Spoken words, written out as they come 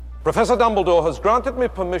Professor Dumbledore has granted me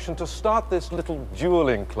permission to start this little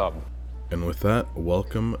dueling club. And with that,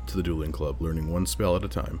 welcome to the Dueling Club, learning one spell at a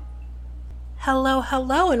time. Hello,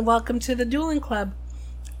 and welcome to the Dueling Club.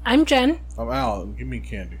 I'm Jen. I'm Al, and give me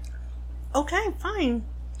candy. Okay, fine.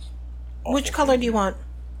 Awful Which color candy. do you want?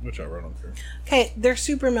 Whichever, I don't care. Okay, they're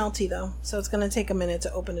super melty though, so it's going to take a minute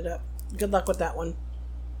to open it up. Good luck with that one.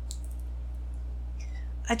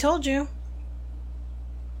 I told you.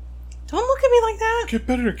 Don't look at me like that. Get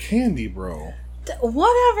better candy, bro.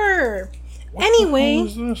 Whatever. What Anyway, the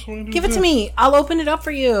hell is this? give it to me. I'll open it up for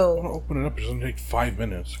I'm you. gonna open it up. It's gonna take 5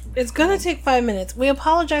 minutes. It's going to take 5 minutes. We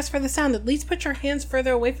apologize for the sound. At least put your hands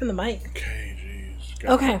further away from the mic. Okay, jeez.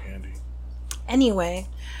 Okay. Candy. Anyway,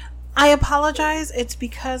 I apologize. It's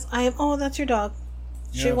because I am... Oh, that's your dog.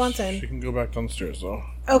 She Yes, wants in. She can go back downstairs, though.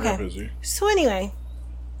 Okay. We're busy. So anyway,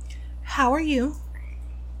 how are you?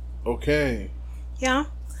 Okay. Yeah?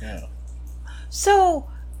 Yeah. So,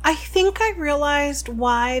 I think I realized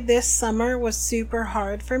why this summer was super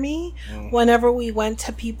hard for me whenever we went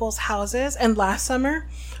to people's houses. And last summer,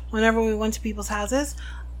 whenever we went to people's houses,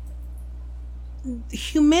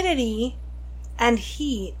 humidity and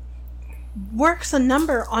heat works a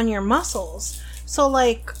number on your muscles. So,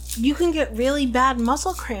 like, you can get really bad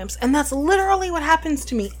muscle cramps. And that's literally what happens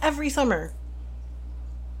to me every summer.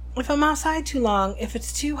 If I'm outside too long, if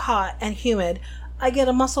it's too hot and humid, I get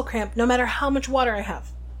a muscle cramp no matter how much water I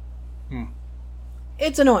have.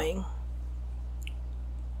 It's annoying.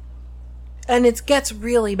 And it gets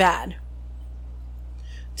really bad.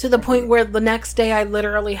 To the point where the next day I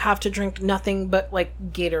literally have to drink nothing but, like,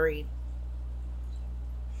 Gatorade.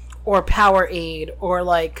 Or Powerade. Or,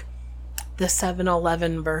 like, the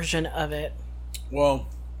 7-Eleven version of it. Well,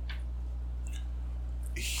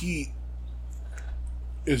 heat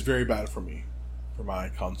is very bad for me. For my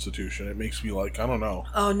constitution. It makes me, like, I don't know.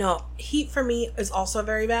 Oh, no. Heat for me is also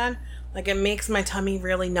very bad. Like, it makes my tummy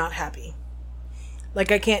really not happy.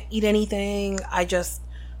 Like, I can't eat anything. I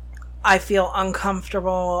feel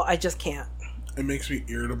uncomfortable. I just can't. It makes me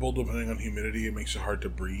irritable depending on humidity. It makes it hard to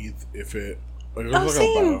breathe. If it... Like, Oh,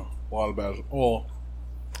 same. a lot of bad... Well,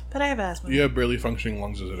 But I have asthma. you have barely functioning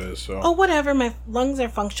lungs as it is, so... Oh, whatever. My lungs are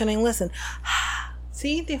functioning. Listen.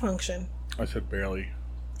 See? They function. I said barely.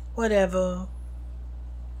 Whatever.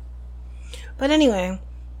 But anyway,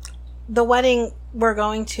 the wedding we're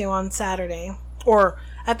going to on Saturday, or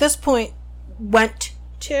at this point, went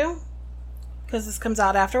to, because this comes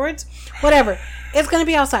out afterwards. Whatever. It's going to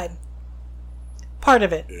be outside. Part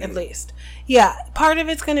of it, at least. Yeah, part of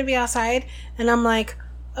it's going to be outside. And I'm like,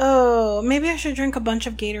 oh, maybe I should drink a bunch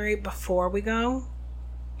of Gatorade before we go.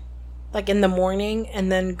 Like in the morning,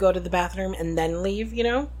 and then go to the bathroom and then leave, you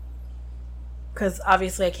know? Because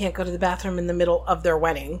obviously I can't go to the bathroom in the middle of their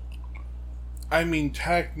wedding. I mean,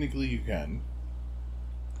 technically you can.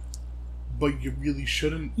 But you really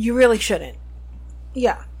shouldn't. You really shouldn't.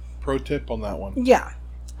 Yeah. Pro tip on that one. Yeah.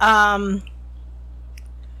 I'm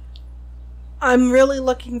really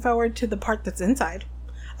looking forward to the part that's inside.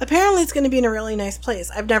 Apparently it's going to be in a really nice place.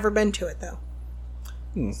 I've never been to it, though.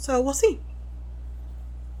 So we'll see.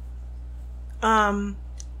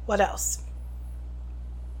 What else?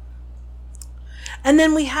 And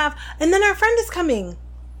then our friend is coming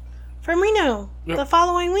from Reno the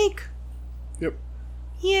following week. Yep.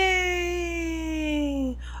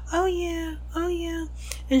 Yay! Oh yeah.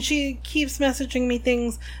 And she keeps messaging me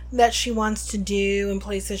things that she wants to do and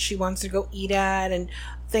places she wants to go eat at and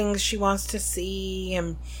things she wants to see,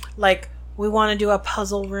 and like we want to do a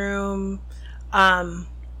puzzle room. What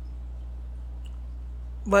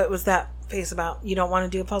was that face about? You don't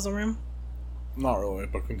want to do a puzzle room? Not really,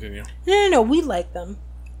 but continue. No. We like them.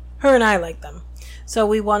 Her and I like them. So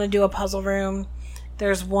we want to do a puzzle room.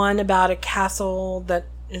 There's one about a castle that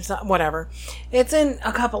is not... Whatever. It's in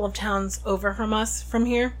a couple of towns over from us, from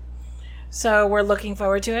here. So we're looking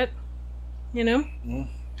forward to it. You know?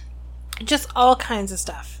 Just all kinds of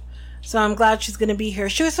stuff. So I'm glad she's going to be here.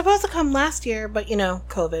 She was supposed to come last year, but, you know,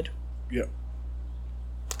 COVID. Yep.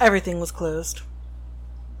 Everything was closed.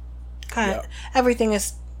 Everything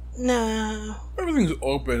is... No. Everything's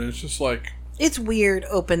open. It's just like... It's weird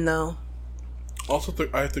open, though. Also,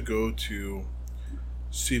 I have to go to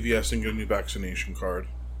CVS and get a new vaccination card.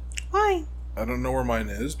 Why? I don't know where mine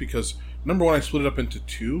is because, number one, I split it up into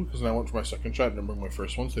two because I went for my second shot. I didn't bring my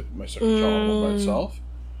first one, so they put my second shot on by itself.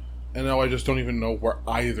 And now I just don't even know where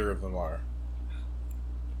either of them are.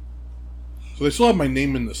 So they still have my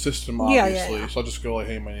name in the system, obviously. Yeah. So I'll just go like,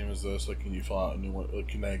 hey, my name is this. Like, can you fill out a new one? Like,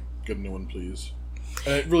 can I get a new one, please?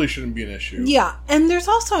 And it really shouldn't be an issue. Yeah, and there's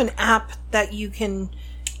also an app that you can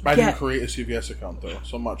I didn't create a CVS account, though,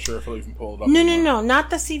 so I'm not sure if I'll even pull it up. No, not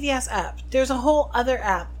the CVS app. There's a whole other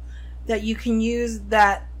app that you can use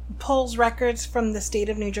that pulls records from the state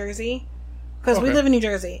of New Jersey. Because we live in New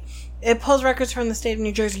Jersey. It pulls records from the state of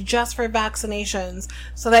New Jersey just for vaccinations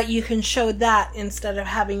so that you can show that instead of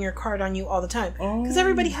having your card on you all the time. Because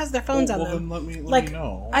everybody has their phones on them. Then let me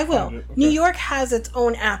know. I will. Okay. New York has its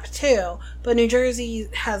own app too, but New Jersey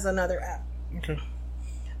has another app. Okay.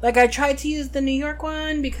 Like, I tried to use the New York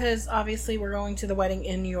one because obviously we're going to the wedding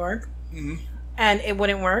in New York. Mm-hmm. And it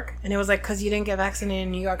wouldn't work. And it was like, because you didn't get vaccinated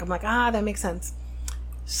in New York. I'm like, that makes sense.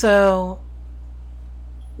 So,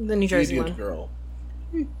 the New Jersey Idiot one. Girl.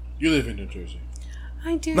 You live in New Jersey.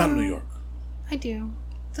 I do. Not New York. I do.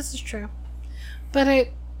 This is true. But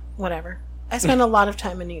whatever. I spend a lot of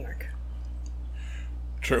time in New York.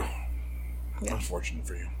 True. Yeah. Unfortunate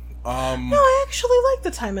for you. No, I actually like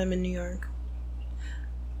the time I'm in New York.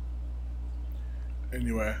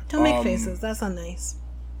 Anyway. Don't make faces. That's not nice.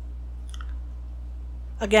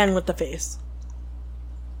 Again with the face.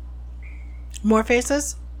 More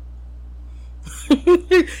faces?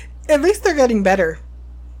 At least they're getting better.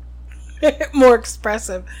 More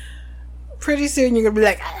expressive. Pretty soon you're going to be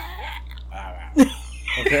like...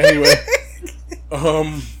 Okay, anyway.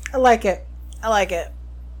 I like it.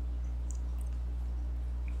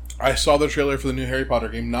 I saw the trailer for the new Harry Potter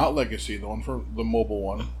game, not Legacy, the one for the mobile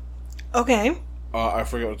one. Okay. I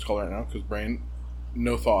forget what it's called right now, because brain,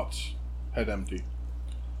 no thoughts, head empty.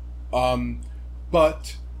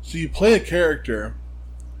 But, so you play a character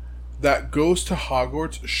that goes to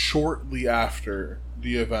Hogwarts shortly after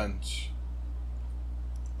the events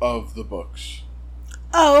of the books.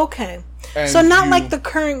 Oh, okay. And so not like the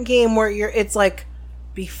current game where it's like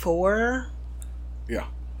before? Yeah.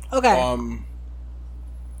 Okay.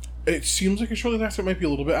 It seems like it's shortly after, it might be a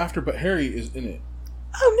little bit after, but Harry is in it.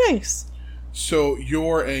 Oh, nice. So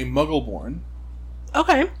you're a Muggle-born.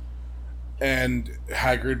 Okay. And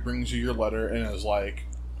Hagrid brings you your letter and is like,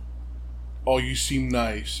 "Oh, you seem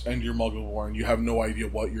nice, and you're Muggle-born. You have no idea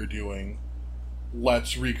what you're doing.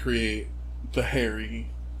 Let's recreate the Harry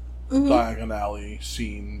Diagon Alley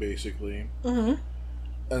scene, basically." Mm-hmm.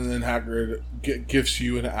 And then Hagrid gives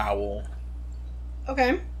you an owl.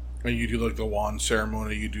 Okay. And you do like the wand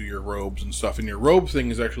ceremony. You do your robes and stuff. And your robe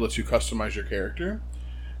thing actually lets you customize your character.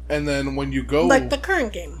 And then when you go, like the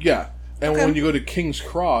current game. Yeah. And when you go to King's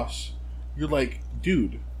Cross, you're like,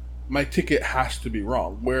 dude, my ticket has to be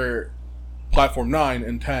wrong. Where platform 9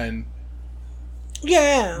 and 10.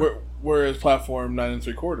 Yeah. Whereas platform 9 and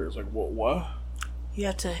 3/4. Like, what? You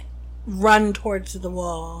have to run towards the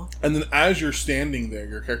wall. And then as you're standing there,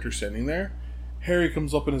 your character's standing there, Harry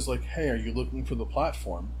comes up and is like, "Hey, are you looking for the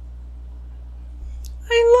platform?"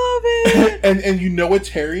 I love it. and you know it's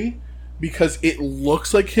Harry because it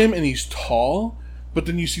looks like him and he's tall, but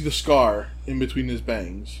then you see the scar in between his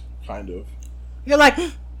bangs, kind of. You're like,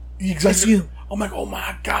 it's you. I'm like, oh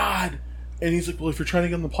my god. And he's like, well, if you're trying to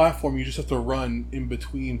get on the platform, you just have to run in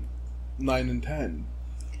between 9 and 10.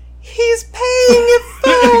 He's paying it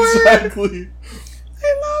forward. Exactly.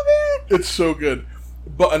 I love it. It's so good.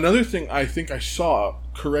 But another thing I think I saw,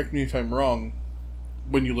 correct me if I'm wrong,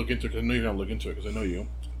 when you look into it, because I know you're going to look into it, because I know you.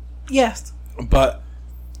 Yes. But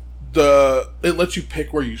it lets you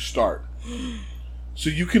pick where you start. So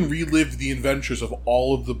you can relive the adventures of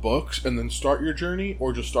all of the books and then start your journey,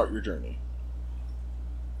 or just start your journey.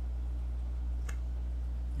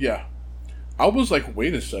 Yeah. I was like,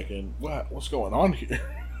 wait a second. What's going on here?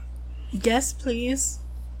 Yes, please.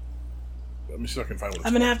 Let me see if I can find what it's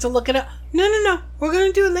I'm going to have to look it up. No. We're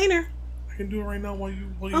going to do it later. I can do it right now while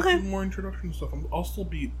you okay. do more introduction stuff. I'll still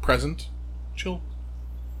be present. Chill.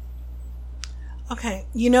 Okay.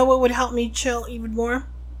 You know what would help me chill even more?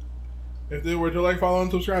 If they were to like, follow, and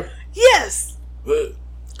subscribe. Yes!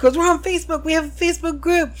 Because we're on Facebook. We have a Facebook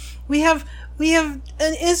group. We have an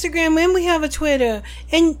Instagram, and we have a Twitter.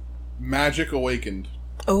 And Magic Awakened.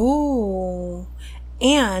 Oh.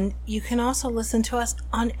 And you can also listen to us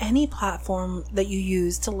on any platform that you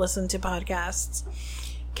use to listen to podcasts.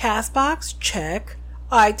 Castbox, check.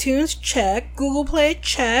 iTunes, check. Google Play,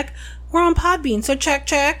 check. We're on Podbean, so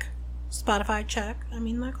check. Spotify, check. I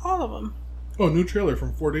mean, like all of them. Oh, new trailer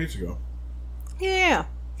from 4 days ago. Yeah.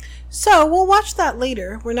 So, we'll watch that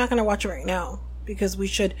later. We're not going to watch it right now. Because we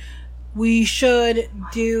should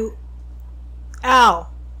do... Ow.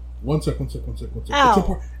 One sec.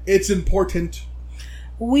 Ow. It's important.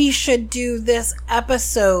 We should do this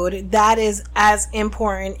episode that is as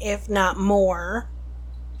important, if not more.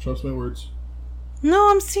 Trust my words.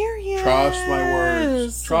 No, I'm serious. Trust my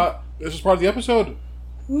words. This is part of the episode.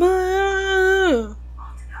 Ma.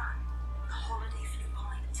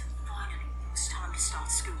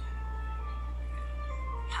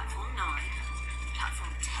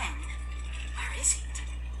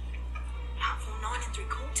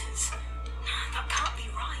 3/4. That can't be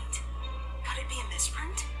right. Could it be a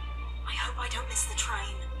misprint? I hope I don't miss the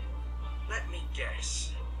train. Let me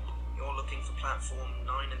guess. You're looking for platform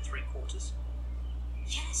 9 3/4?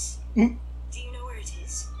 Yes. Mm. Do you know where it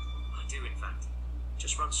is? I do, in fact.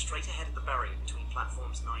 Just run straight ahead of the barrier between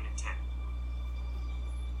platforms 9 and 10.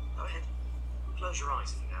 Go ahead. Close your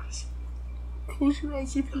eyes if you're nervous. Close your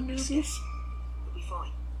eyes if you're nervous. You'll be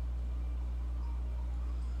fine.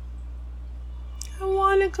 I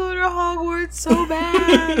want to go to Hogwarts so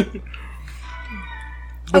bad.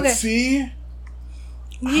 But Okay. see?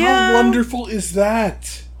 Yeah. How wonderful is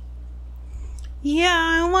that? Yeah,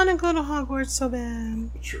 I want to go to Hogwarts so bad.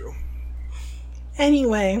 True.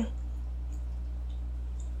 Anyway.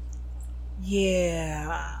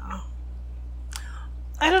 Yeah.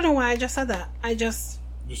 I don't know why I just said that. Just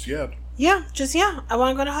yet. Yeah. I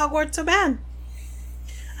want to go to Hogwarts so bad.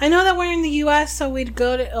 I know that we're in the U.S., so we'd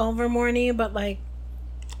go to Ilvermorny, but like,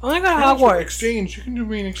 I want to go to Hogwarts. Exchange. You can do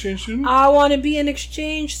me an exchange student. I want to be an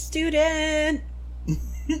exchange student.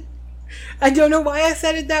 I don't know why I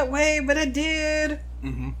said it that way, but I did.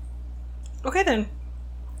 Mm-hmm. Okay then.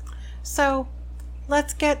 So,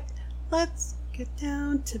 let's get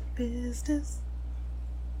down to business.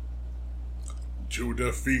 To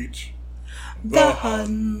defeat The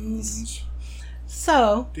Huns.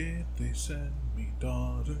 So, Did they send me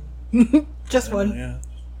daughter? just one. I asked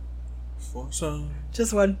for son.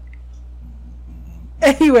 Just one.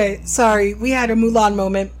 Anyway, sorry, we had a Mulan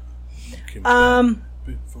moment.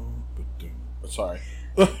 Sorry.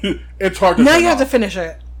 It's hard to Now turn you have to off. finish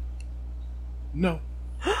it. No.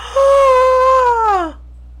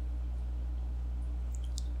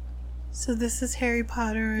 So this is Harry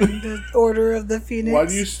Potter and the Order of the Phoenix. Why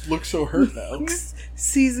do you look so hurt now?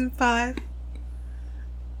 Season 5.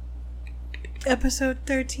 Episode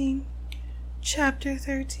 13. Chapter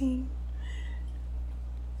 13.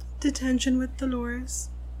 Detention with Dolores.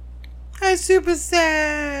 I'm super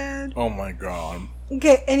sad. Oh my god.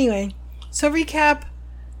 Okay, anyway. So recap.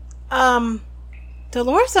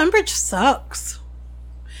 Dolores Umbridge sucks.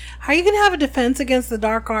 How are you going to have a defense against the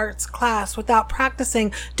dark arts class without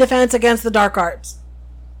practicing defense against the dark arts?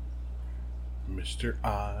 Mr.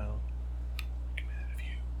 Isle. Get out of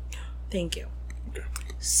you. Thank you. Okay.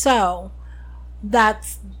 So,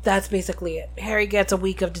 that's basically it. Harry gets a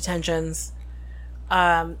week of detentions.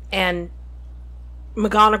 And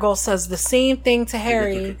McGonagall says the same thing to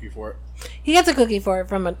Harry. He gets a cookie for it. He gets a cookie for it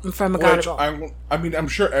from McGonagall. Which I mean, I'm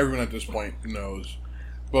sure everyone at this point knows,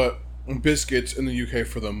 but biscuits in the UK,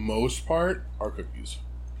 for the most part, are cookies.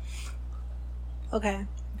 Okay.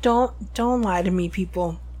 Don't lie to me,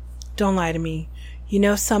 people. Don't lie to me. You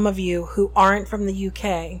know, some of you who aren't from the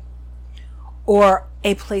UK or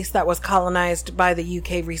a place that was colonized by the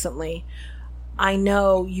UK recently, I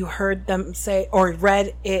know you heard them say or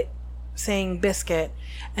read it saying biscuit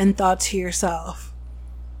and thought to yourself,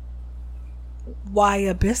 why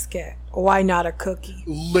a biscuit? Why not a cookie?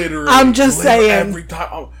 Literally. I'm just saying. Every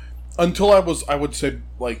time. Until I would say,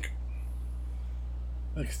 like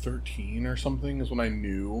 13 or something is when I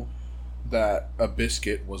knew that a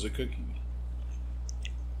biscuit was a cookie.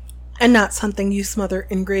 And not something you smother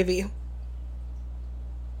in gravy.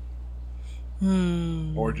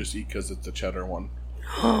 Or just eat because it's a cheddar one.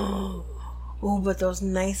 Oh, but those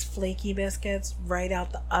nice flaky biscuits right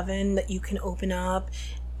out the oven that you can open up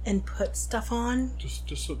and put stuff on.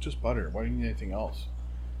 Just butter. Why do you need anything else?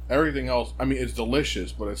 Everything else, I mean, it's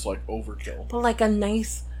delicious, but it's like overkill. But like a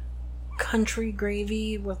nice country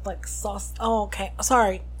gravy with like sauce. Oh, okay.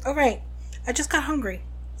 Sorry. All right. I just got hungry.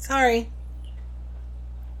 Sorry.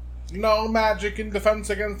 No magic in defense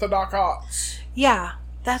against the dark arts. Yeah,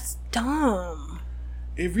 that's dumb.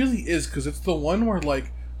 It really is, because it's the one where,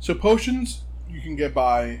 like, so potions you can get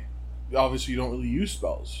by. Obviously, you don't really use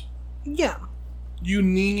spells. Yeah. You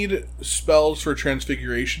need spells for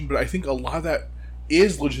transfiguration, but I think a lot of that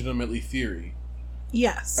is legitimately theory.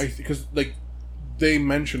 Yes. Because, like, they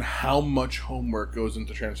mention how much homework goes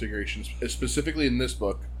into transfiguration, specifically in this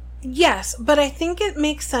book. Yes, but I think it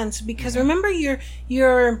makes sense because remember your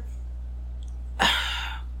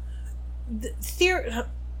theory.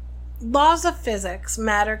 Laws of physics,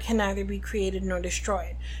 matter can neither be created nor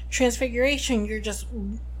destroyed. Transfiguration, you're just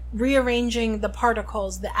rearranging the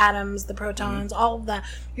particles, the atoms, the protons, all of that.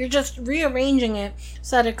 You're just rearranging it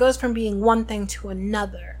so that it goes from being one thing to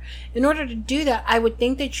another. In order to do that, I would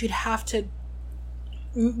think that you'd have to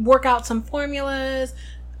work out some formulas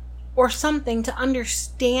or something to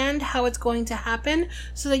understand how it's going to happen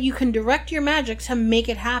so that you can direct your magic to make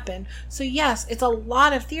it happen. So yes, it's a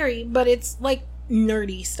lot of theory, but it's like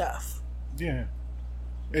nerdy stuff. Yeah.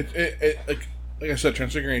 It like I said,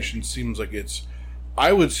 transfiguration seems like it's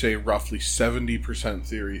I would say roughly 70%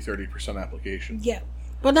 theory, 30% application. Yeah.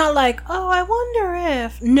 But not like, oh, I wonder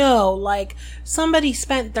if. No, like somebody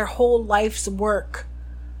spent their whole life's work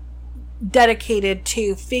dedicated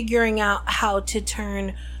to figuring out how to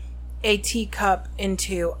turn a teacup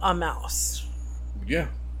into a mouse. Yeah.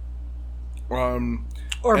 Or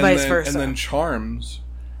vice versa. And then charms.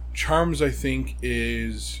 Charms, I think,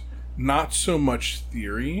 is not so much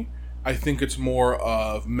theory. I think it's more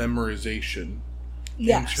of memorization.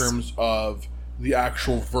 Yes. In terms of the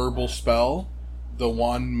actual verbal spell, the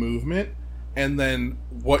wand movement, and then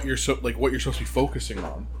what you're supposed to be focusing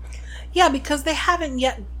on. Yeah, because they haven't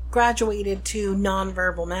yet graduated to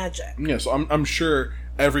nonverbal magic. Yeah, so I'm sure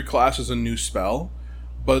every class is a new spell,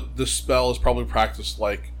 but the spell is probably practiced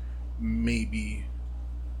like maybe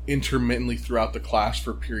intermittently throughout the class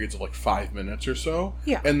for periods of like 5 minutes or so.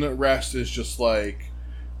 Yeah. And the rest is just like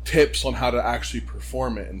tips on how to actually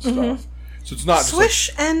perform it and stuff. So it's not Swish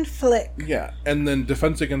just like, and flick. yeah. And then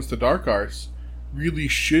Defense Against the Dark Arts really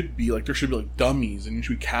should be like, there should be like dummies, and you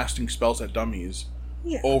should be casting spells at dummies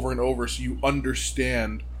over and over so you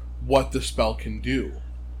understand what the spell can do.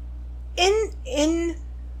 In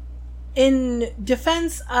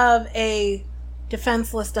defense of a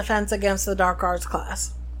defenseless Defense Against the Dark Arts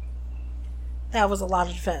class, that was a lot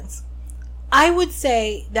of defense. I would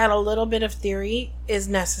say that a little bit of theory is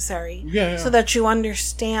necessary so that you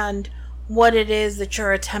understand what it is that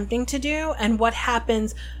you're attempting to do and what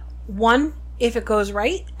happens, one, if it goes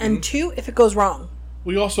right, and two, if it goes wrong.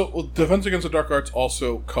 Defense Against the Dark Arts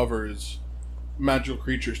also covers magical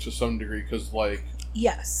creatures to some degree, because like...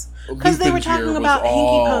 Yes. Because they were talking about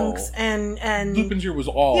hinky punks and... Lupin's Year was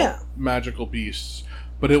all magical beasts,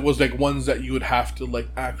 but it was like ones that you would have to like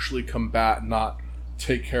actually combat, not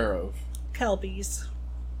take care of. Kelpies,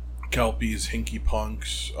 hinky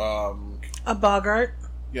punks, a boggart.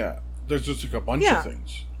 Yeah, there's just like a bunch of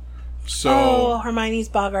things. So Hermione's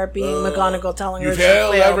boggart being McGonagall telling her you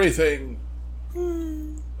failed everything.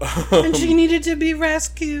 And she needed to be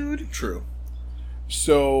rescued. True.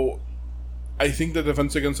 So I think the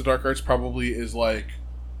Defense Against the Dark Arts probably is like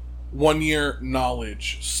 1 year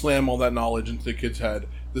knowledge, slam all that knowledge into the kid's head.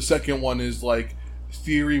 The second one is like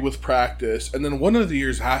theory with practice, and then one of the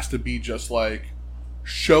years has to be just like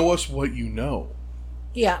show us what you know.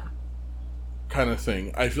 Yeah. Kind of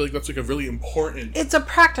thing. I feel like that's like a really important... It's a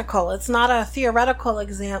practical. It's not a theoretical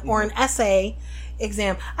exam or an essay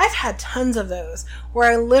exam. I've had tons of those where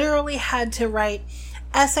I literally had to write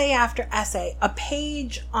essay after essay, a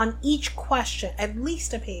page on each question, at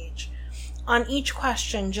least a page on each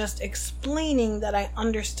question, just explaining that I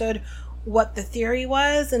understood what the theory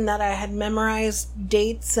was and that I had memorized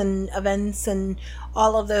dates and events and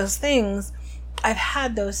all of those things. I've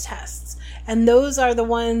had those tests, and those are the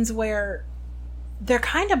ones where they're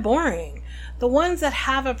kind of boring. The ones that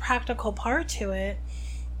have a practical part to it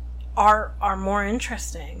are more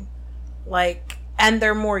interesting, like, and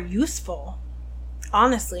they're more useful.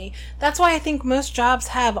 Honestly, that's why I think most jobs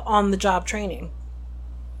have on-the-job training,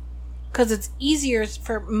 because it's easier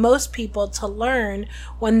for most people to learn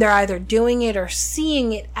when they're either doing it or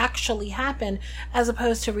seeing it actually happen, as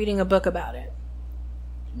opposed to reading a book about it.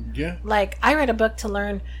 Yeah. Like, I read a book to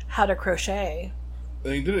learn how to crochet.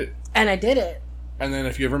 And you did it. And I did it. And then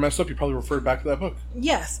if you ever messed up, you probably referred back to that book.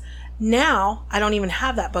 Yes. Now, I don't even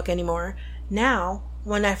have that book anymore. Now,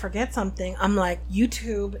 when I forget something, I'm like,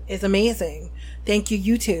 YouTube is amazing. Thank you,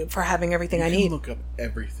 YouTube, for having everything I need. You can look up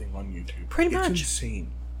everything on YouTube. Pretty much. It's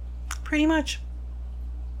insane. Pretty much.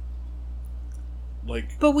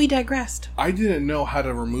 Like, but we digressed. I didn't know how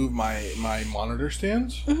to remove my monitor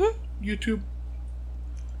stands. YouTube.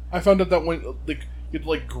 I found out that when like you'd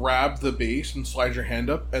like grab the base and slide your hand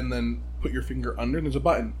up, and then put your finger under, and there's a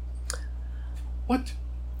button. What?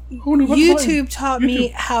 Who knew YouTube taught me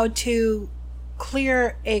how to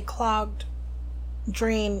clear a clogged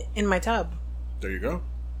drain in my tub. There you go.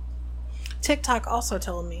 TikTok also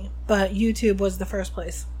told me, but YouTube was the first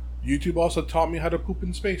place. YouTube also taught me how to poop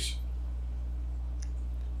in space.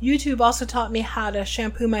 YouTube also taught me how to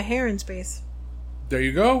shampoo my hair in space. There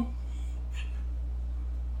you go.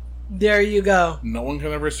 There you go. No one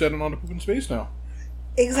can ever set it on to poop in space now.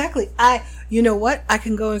 Exactly. You know what? I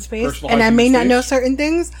can go in space, and I may not know certain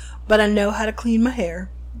things, but I know how to clean my hair.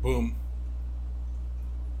 Boom.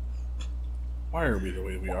 Why are we the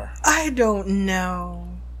way we are? I don't know.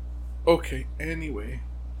 Okay, anyway.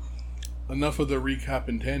 Enough of the recap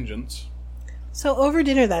and tangents. So, over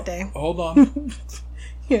dinner that day. Hold on.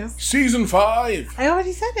 Yes. Season 5! I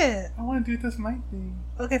already said it. I want to do this night thing.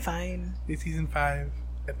 Okay, fine. It's Season 5,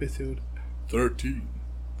 Episode 13.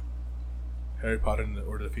 Harry Potter and the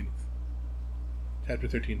Order of the Phoenix. Chapter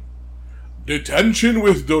 13. Detention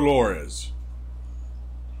with Dolores.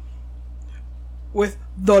 With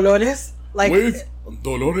Dolores? Like, With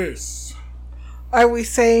Dolores. are we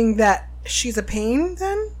saying that she's a pain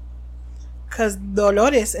then? Because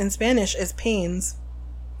Dolores in Spanish is pains.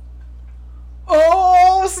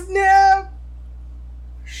 Oh, snap!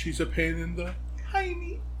 She's a pain in the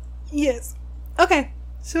hiney. Yes. Okay,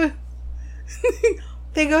 so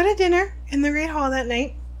they go to dinner in the Great Hall that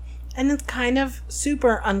night, and it's kind of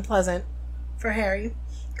super unpleasant for Harry.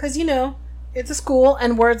 Because, you know, it's a school,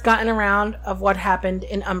 and word's gotten around of what happened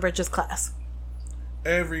in Umbridge's class.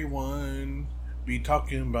 Everyone be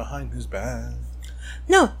talking behind his back.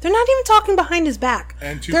 No, they're not even talking behind his back.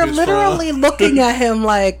 And to they're his literally front. looking at him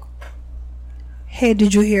like, hey,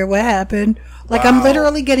 did you hear what happened? Like, I'm Wow.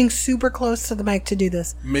 literally getting super close to the mic to do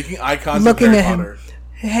this. Making eye contact Looking with at Harry him. Potter.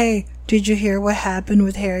 Hey, did you hear what happened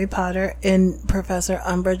with Harry Potter in Professor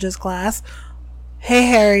Umbridge's class? Hey,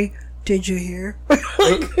 Harry, did you hear?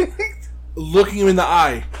 Looking him in the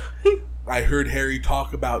eye. I heard Harry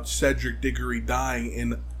talk about Cedric Diggory dying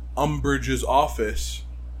in Umbridge's office.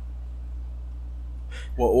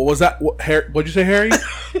 What was that? What'd you say, Harry?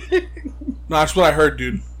 No, that's what I heard,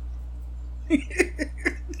 dude.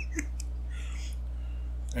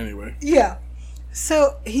 Anyway. Yeah.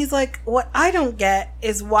 So he's like, what I don't get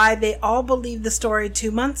is why they all believed the story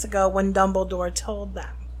 2 months ago when Dumbledore told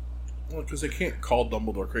them. Well, because they can't call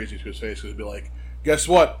Dumbledore crazy to his face. Because he'd be like, guess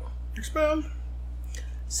what? Expelled.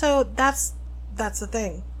 So that's the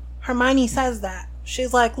thing. Hermione says that.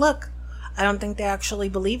 She's like, look, I don't think they actually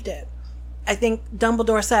believed it. I think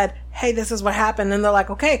Dumbledore said, hey, this is what happened. And they're like,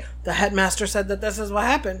 okay, the headmaster said that this is what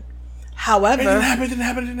happened. However... It didn't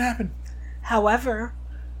happen. However,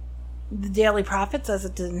 the Daily Prophet says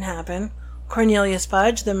it didn't happen. Cornelius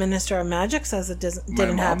Fudge, the Minister of Magic, says it didn't My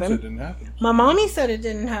mom happen. said it didn't happen. My mommy said it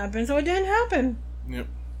didn't happen, so it didn't happen. Yep.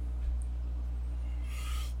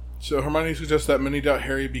 So Hermione suggests that many doubt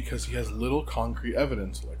Harry because he has little concrete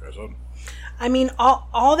evidence, like I said. I mean,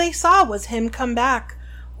 all they saw was him come back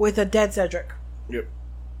with a dead Cedric. Yep.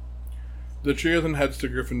 The trio then heads to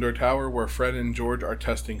Gryffindor Tower, where Fred and George are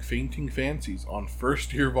testing fainting fancies on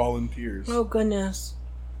first-year volunteers. Oh, goodness.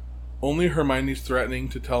 Only Hermione's threatening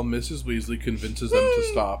to tell Mrs. Weasley convinces them to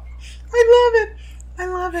stop. I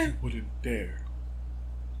love it. Wouldn't dare.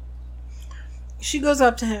 She goes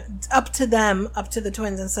up to the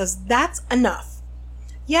twins, and says, that's enough.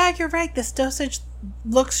 Yeah, you're right. This dosage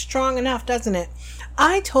looks strong enough, doesn't it?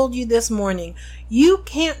 I told you this morning, you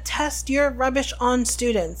can't test your rubbish on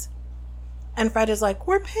students. And Fred is like,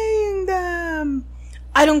 we're paying them.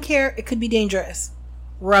 I don't care. It could be dangerous.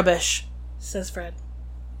 Rubbish, says Fred.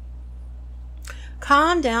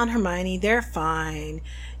 Calm down, Hermione. They're fine.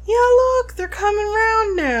 Yeah, look, they're coming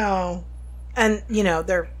round now. And, you know,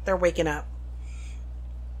 they're waking up.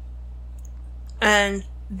 And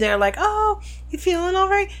they're like, oh, you feeling all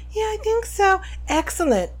right? Yeah, I think so.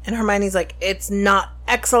 Excellent. And Hermione's like, it's not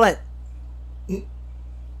excellent.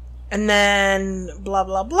 And then blah,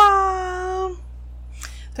 blah, blah.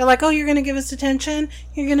 They're like, oh, you're going to give us detention?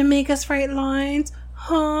 You're going to make us write lines?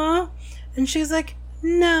 Huh? And she's like,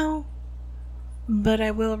 no. But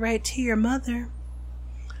I will write to your mother.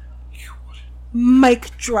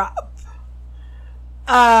 Mic drop.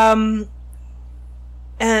 And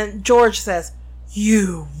George says,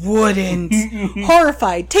 you wouldn't.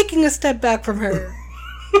 Horrified, taking a step back from her.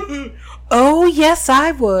 Oh, yes,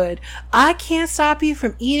 I would. I can't stop you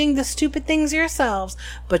from eating the stupid things yourselves,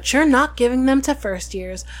 but you're not giving them to first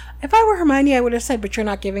years. If I were Hermione, I would have said, but you're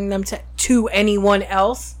not giving them to anyone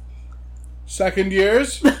else. Second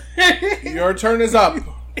years, your turn is up.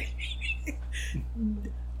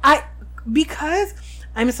 Because,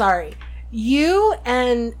 I'm sorry, you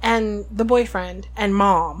and the boyfriend and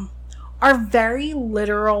mom are very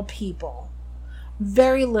literal people.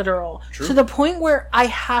 Very literal. True. To the point where I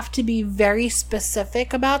have to be very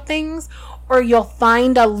specific about things or you'll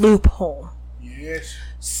find a loophole. Yes.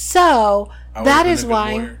 So, that is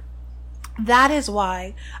why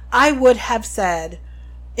I would have said,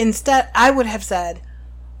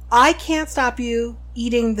 I can't stop you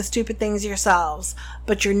eating the stupid things yourselves,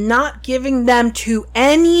 but you're not giving them to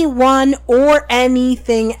anyone or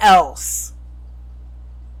anything else.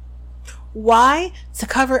 Why? To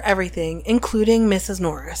cover everything, including Mrs.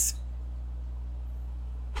 Norris.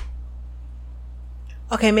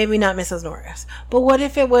 Okay, maybe not Mrs. Norris, but what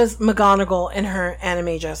if it was McGonagall in her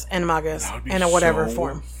Animagus in a whatever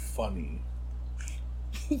form? Funny.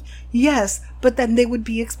 Yes, but then they would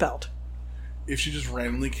be expelled. If she just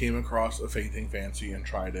randomly came across a fainting fancy and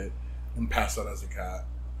tried it and passed out as a cat,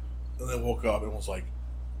 and then woke up and was like,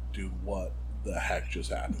 dude, what the heck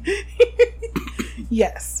just happened?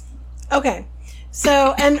 Yes. Okay.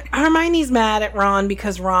 So, and Hermione's mad at Ron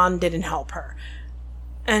because Ron didn't help her.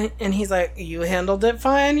 And he's like, you handled it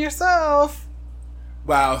fine yourself.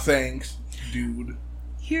 Wow, thanks, dude.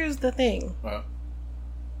 Here's the thing.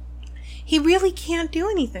 He really can't do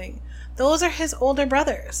anything. Those are his older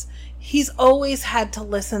brothers. He's always had to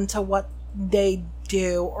listen to what they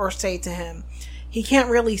do or say to him. He can't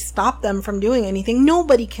really stop them from doing anything.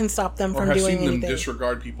 Nobody can stop them from doing anything. Or has seen them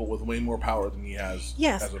disregard people with way more power than he has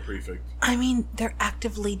as a prefect. I mean, they're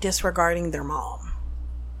actively disregarding their mom.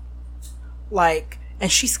 Like,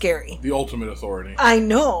 and she's scary. The ultimate authority. I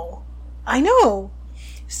know.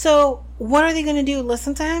 So, what are they going to do?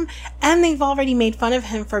 Listen to him? And they've already made fun of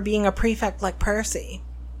him for being a prefect like Percy.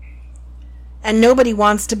 And nobody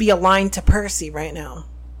wants to be aligned to Percy right now.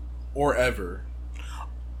 Or ever.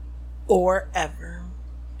 Well,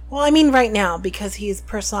 I mean right now, because he's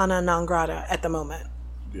persona non grata at the moment.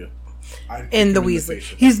 Yeah. In the Weasley.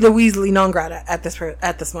 He's the Weasley non grata at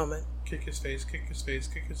this moment. Kick his face.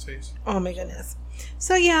 Oh my goodness.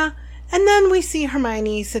 So yeah. And then we see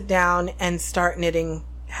Hermione sit down and start knitting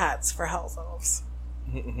hats for house elves.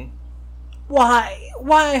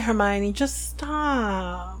 Why, Hermione? Just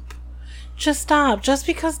stop. Just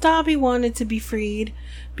because Dobby wanted to be freed,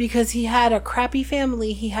 because he had a crappy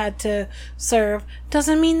family he had to serve,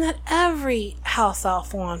 doesn't mean that every house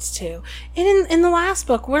elf wants to. In the last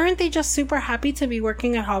book, weren't they just super happy to be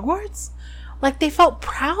working at Hogwarts? Like, they felt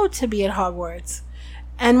proud to be at Hogwarts.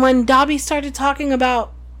 And when Dobby started talking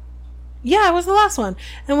about... Yeah, it was the last one.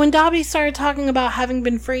 And when Dobby started talking about having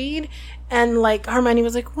been freed, and, like, Hermione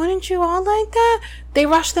was like, wouldn't you all like that? They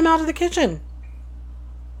rushed them out of the kitchen.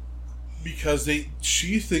 Because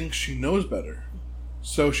she thinks she knows better.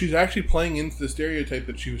 So she's actually playing into the stereotype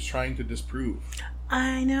that she was trying to disprove.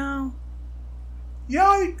 I know.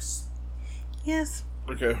 Yikes! Yes.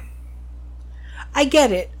 Okay. I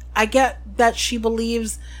get it. I get that she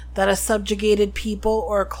believes that a subjugated people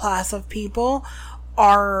or a class of people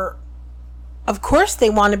are... Of course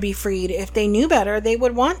they want to be freed. If they knew better, they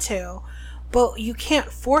would want to. But you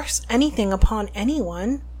can't force anything upon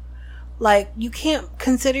anyone. Like, you can't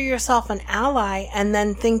consider yourself an ally and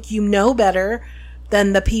then think you know better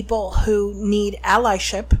than the people who need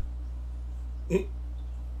allyship.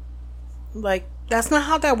 Like, that's not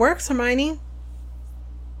how that works, Hermione.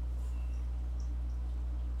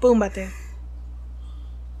 Boom, bate.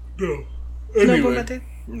 No. Anyway. No, boom, bate?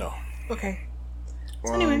 No. Okay.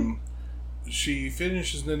 So anyway. She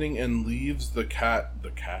finishes knitting and leaves the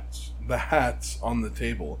hats on the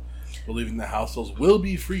table, believing the house elves will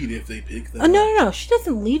be freed if they pick them up. No. She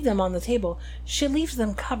doesn't leave them on the table. She leaves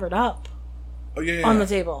them covered up. Oh, yeah. On the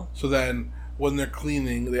table. So then, when they're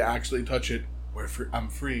cleaning, they actually touch it. I'm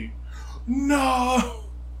free. No!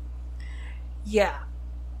 Yeah.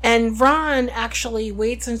 And Ron actually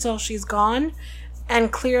waits until she's gone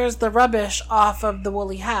and clears the rubbish off of the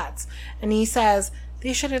woolly hats. And he says...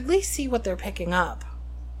 They should at least see what they're picking up.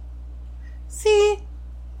 See,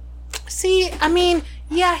 I mean,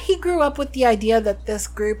 yeah, he grew up with the idea that this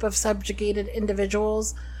group of subjugated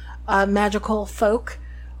individuals, magical folk,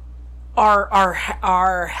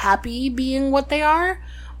 are happy being what they are.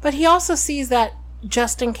 But he also sees that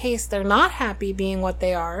just in case they're not happy being what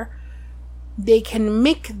they are, they can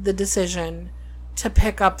make the decision to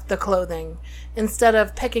pick up the clothing instead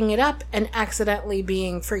of picking it up and accidentally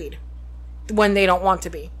being freed. When they don't want to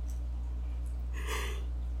be.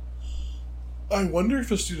 I wonder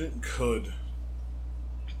if a student could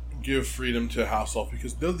give freedom to a house elf,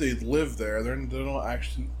 because though they live there, they don't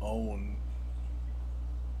actually own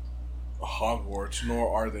Hogwarts,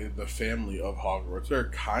 nor are they the family of Hogwarts. They're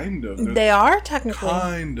kind of. They are technically.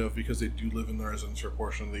 Kind of, because they do live in the residence for a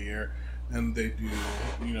portion of the year, and they do,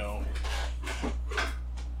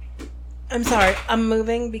 I'm sorry, I'm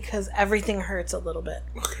moving because everything hurts a little bit.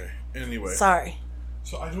 Okay. Anyway. Sorry.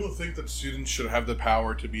 So I don't think that students should have the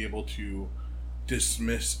power to be able to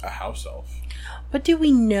dismiss a house elf. But do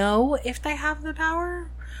we know if they have the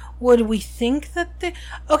power? Would we think that they...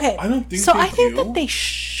 Okay. I don't think so. I think that they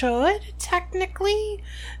should, technically,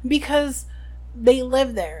 because they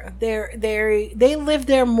live there. They live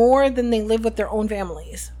there more than they live with their own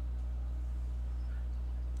families.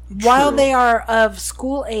 True. While they are of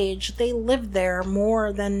school age, they live there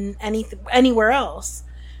more than anywhere else.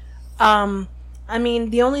 I mean,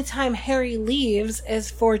 the only time Harry leaves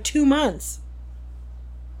is for 2 months.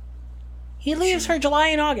 He leaves for July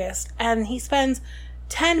and August, and he spends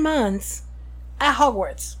 10 months at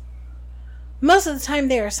Hogwarts. Most of the time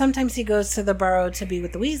there. Sometimes he goes to the Burrow to be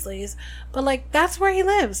with the Weasleys, but, like, that's where he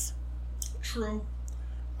lives. True.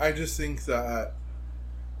 I just think that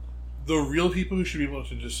The real people who should be able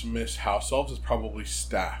to dismiss house elves is probably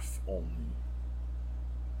staff only.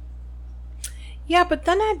 Yeah, but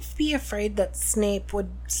then I'd be afraid that Snape would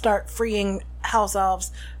start freeing house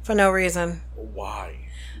elves for no reason. Why?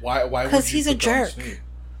 Why would you? Because he's a put that on jerk. Snape?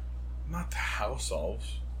 Not the house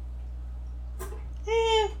elves.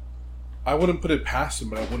 Eh, I wouldn't put it past him,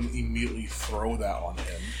 but I wouldn't immediately throw that on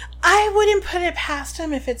him. I wouldn't put it past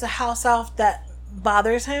him if it's a house elf that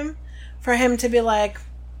bothers him, for him to be like,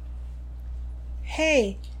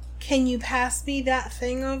 hey, can you pass me that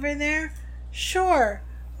thing over there? Sure.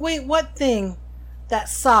 Wait, what thing? That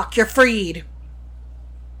sock. You're freed.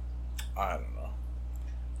 I don't know.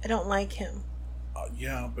 I don't like him.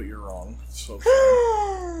 Yeah, but you're wrong. So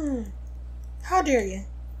How dare you?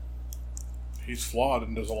 he's flawed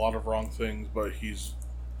and does a lot of wrong things, but he's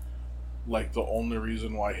like the only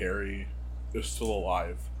reason why Harry is still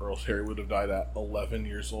alive, or else Harry would have died at 11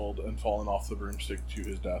 years old and fallen off the broomstick to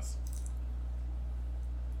his death.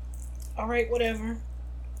 Alright, whatever.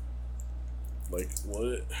 Like,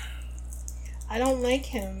 what? I don't like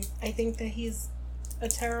him. I think that he's a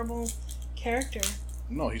terrible character.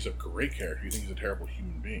 No, he's a great character. You think he's a terrible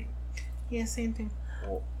human being. Yeah, same thing.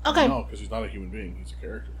 Well, Okay. no, because he's not a human being. He's a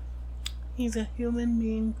character. He's a human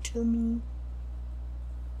being to me.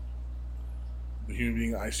 The human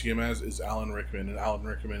being I see him as is Alan Rickman, and Alan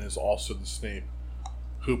Rickman is also the Snape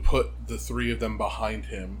who put the three of them behind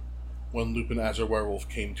him when Lupin as a werewolf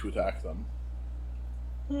came to attack them.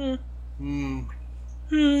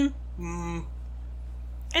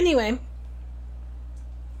 Anyway,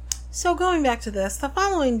 so going back to this, the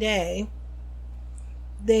following day,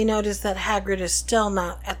 they notice that Hagrid is still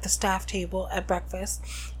not at the staff table at breakfast.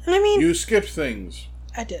 And I mean, You skipped things.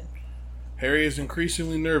 I did. Harry is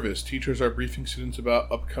increasingly nervous. Teachers are briefing students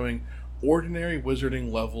about upcoming ordinary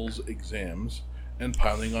wizarding levels exams and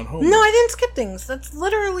piling on homework. No, I didn't skip things. That's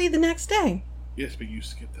literally the next day. Yes, but you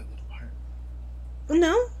skipped that little part.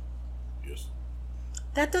 No, Yes.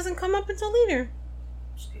 that doesn't come up until later.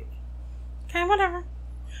 Skip. Okay, whatever.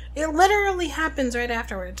 It literally happens right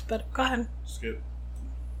afterwards, but go ahead. Skip.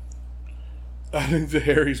 Adding to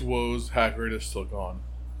Harry's woes, Hagrid is still gone.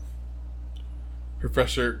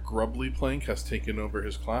 Professor Grubbly Plank has taken over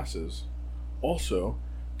his classes. Also,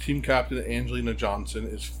 team captain Angelina Johnson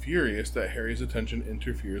is furious that Harry's attention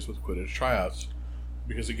interferes with Quidditch tryouts.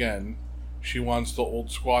 Because again, she wants the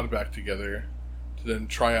old squad back together to then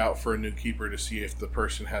try out for a new keeper to see if the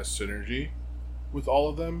person has synergy with all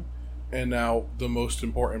of them. And now the most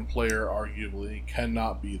important player, arguably,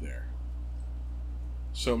 cannot be there.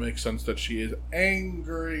 So it makes sense that she is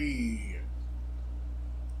angry.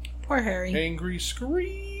 Poor Harry. Angry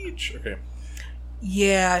Screech. Okay.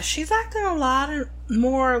 Yeah, she's acting a lot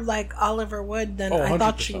more like Oliver Wood than I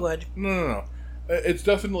thought she 100%. would. No. It's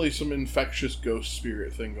definitely some infectious ghost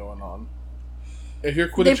spirit thing going on. If you're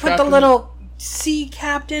Quidditch They put captain, the little sea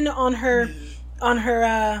captain on her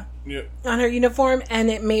Yeah. on her uniform, and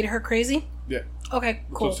it made her crazy. Yeah. Okay, That's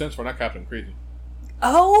what cool. it stands for, not Captain Crazy.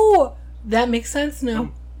 Oh, that makes sense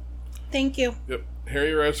now. Thank you. Yep.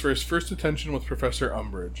 Harry arrives for his first detention with Professor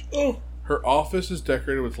Umbridge. Oh, Her office is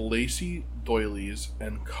decorated with lacy doilies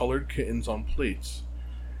and colored kittens on plates.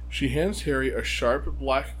 She hands Harry a sharp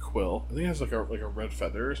black quill. I think it has like a red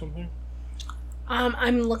feather or something.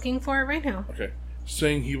 I'm looking for it right now. Okay.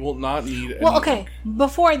 Saying he will not need any Well, okay. ink.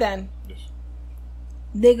 Before then, Yes.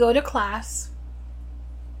 they go to class,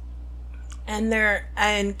 and they're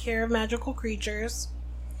in Care of Magical Creatures,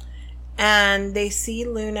 and they see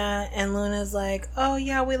Luna, and Luna's like, "Oh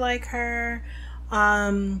yeah, we like her.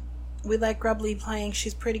 We like Grubbly playing.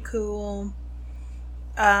 She's pretty cool."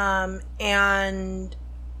 And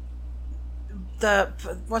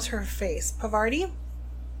what's her face? Pavarti.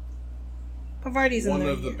 Pavarti's in One there.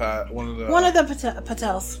 of the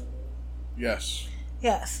Patels. Yes.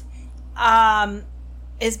 Yes.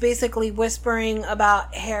 Is basically whispering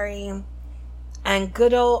about Harry, and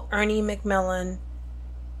good old Ernie Macmillan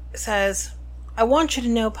says, "I want you to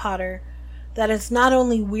know, Potter, that it's not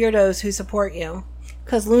only weirdos who support you,"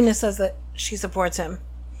 because Luna says that she supports him.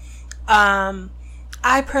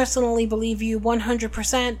 "I personally believe you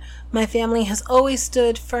 100%. My family has always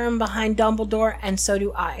stood firm behind Dumbledore, and so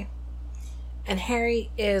do I." And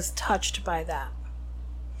Harry is touched by that.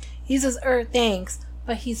 He says, thanks,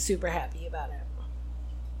 but he's super happy about it.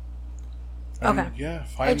 And Okay. yeah,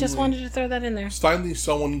 finally. I just wanted to throw that in there. Finally,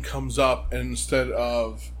 someone comes up, and instead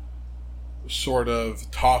of sort of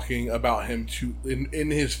talking about him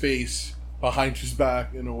in his face, behind his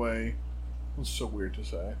back, in a way, it's so weird to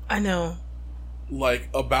say. I know. Like,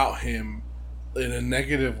 about him in a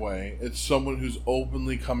negative way, it's someone who's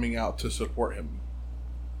openly coming out to support him.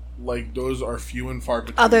 Like, those are few and far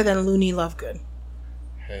between. Other than Looney Lovegood.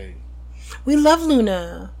 Hey. We love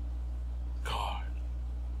Luna. God.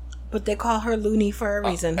 But they call her Looney for a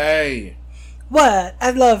reason. Hey. What?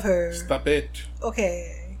 I love her. Stop it.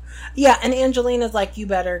 Okay. Yeah, and Angelina's like, you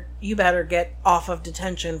better get off of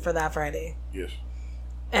detention for that Friday. Yes.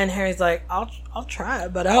 And Harry's like, I'll try,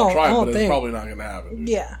 but I I'll don't, try, I don't but think. it's probably not going to happen. Dude.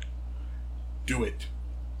 Yeah. Do it.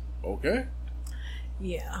 Okay.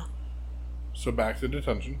 Yeah. So back to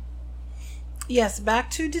detention. Yes, back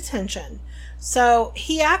to detention. So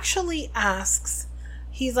he actually asks,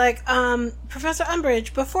 he's like, Professor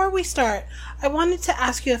Umbridge, before we start, I wanted to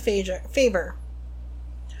ask you a favor.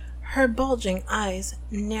 Her bulging eyes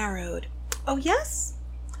narrowed. Oh, yes?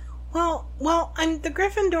 Well, I'm on the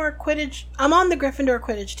Gryffindor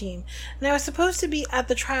Quidditch team, and I was supposed to be at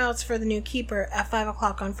the tryouts for the new keeper at 5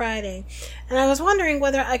 o'clock on Friday, and I was wondering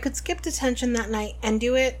whether I could skip detention that night and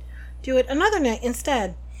do it another night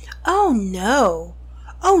instead. Oh, no.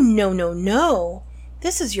 Oh, no.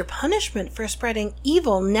 This is your punishment for spreading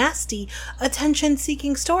evil, nasty,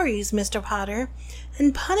 attention-seeking stories, Mr. Potter,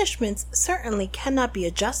 and punishments certainly cannot be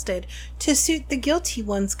adjusted to suit the guilty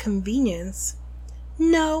one's convenience.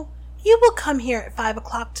 No, you will come here at 5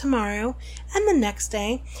 o'clock tomorrow, and the next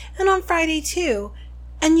day, and on Friday too,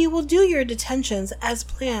 and you will do your detentions as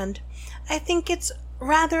planned. I think it's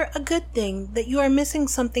rather a good thing that you are missing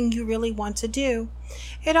something you really want to do.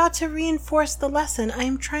 It ought to reinforce the lesson I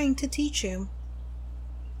am trying to teach you.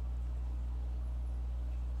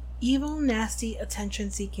 Evil, nasty,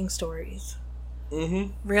 attention-seeking stories.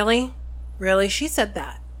 Mm-hmm. Really? Really? She said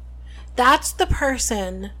that. That's the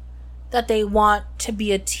person that they want to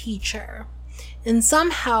be a teacher. And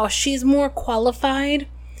somehow she's more qualified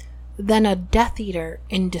than a Death Eater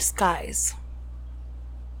in disguise.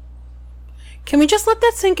 Can we just let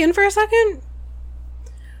that sink in for a second?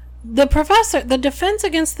 The Defense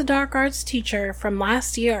Against the Dark Arts teacher from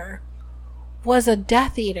last year was a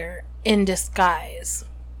Death Eater in disguise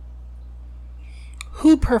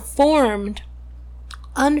who performed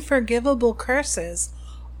unforgivable curses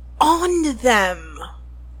on them.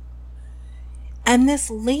 And this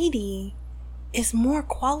lady is more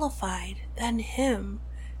qualified than him,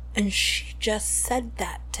 and she just said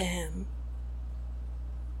that to him.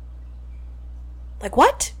 Like,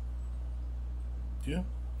 what? Yeah.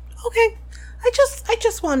 Okay. I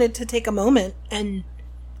just wanted to take a moment and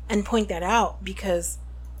point that out, because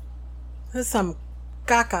there's some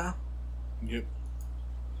caca. Yep.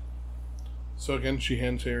 So again, she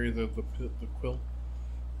hands Harry the quill,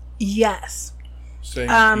 Yes. saying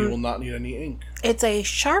he will not need any ink. It's a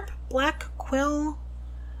sharp black quill.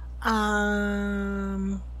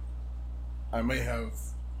 I may have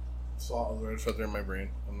saw a red feather in my brain.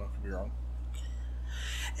 I'm not gonna be wrong.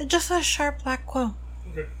 It just says sharp black quill.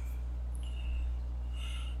 Okay.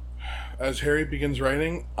 As Harry begins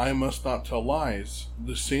writing, I must not tell lies.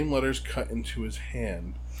 The same letters cut into his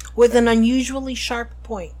hand. With an unusually sharp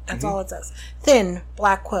point. That's all it says. Thin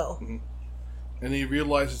black quill. Mm-hmm. And he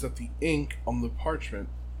realizes that the ink on the parchment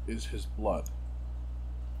is his blood.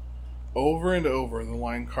 Over and over, the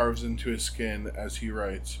line carves into his skin as he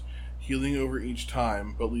writes, healing over each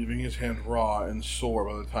time, but leaving his hand raw and sore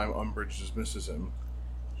by the time Umbridge dismisses him.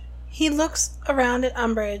 He looks around at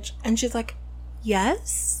Umbridge, and she's like,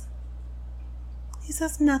 yes? He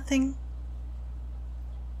says nothing.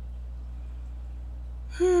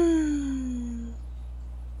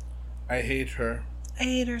 I hate her. I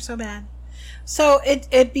hate her so bad. So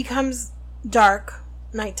it becomes dark,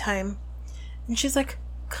 nighttime, and she's like,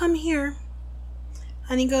 come here.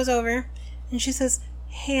 And he goes over, and she says,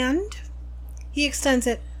 hand? He extends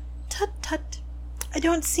it. Tut tut. I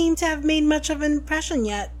don't seem to have made much of an impression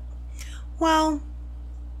yet. Well,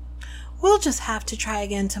 we'll just have to try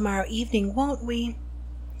again tomorrow evening, won't we?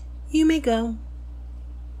 You may go.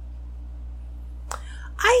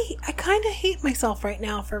 I kind of hate myself right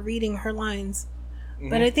now for reading her lines.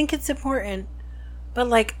 But I think it's important. But,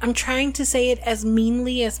 like, I'm trying to say it as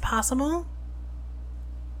meanly as possible.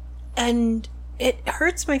 And it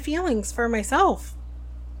hurts my feelings for myself.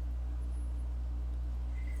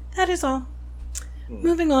 That is all.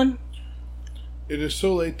 Moving on. It is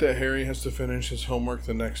so late that Harry has to finish his homework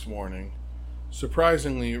the next morning.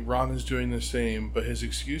 Surprisingly, Ron is doing the same, but his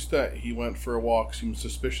excuse that he went for a walk seems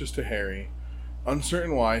suspicious to Harry.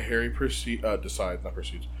 Uncertain why, Harry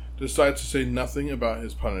decides to say nothing about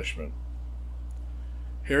his punishment.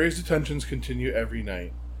 Harry's detentions continue every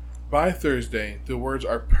night. By Thursday, the words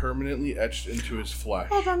are permanently etched into his flesh.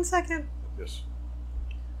 Hold on a second. Yes.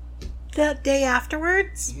 That day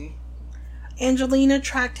afterwards, Angelina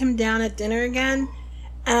tracked him down at dinner again,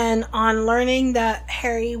 and on learning that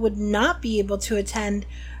Harry would not be able to attend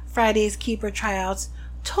Friday's keeper tryouts,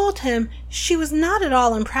 told him she was not at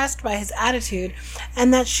all impressed by his attitude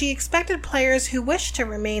and that she expected players who wished to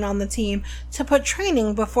remain on the team to put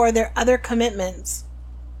training before their other commitments.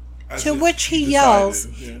 To which he yells,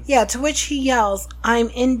 to which he yells, "I'm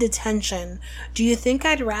in detention. Do you think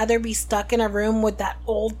I'd rather be stuck in a room with that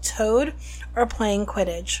old toad or playing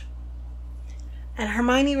Quidditch?" And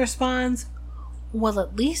Hermione responds, "Well,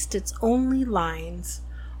 at least it's only lines."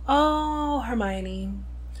 Oh, Hermione.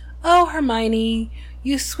 Oh, Hermione,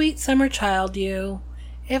 you sweet summer child, you.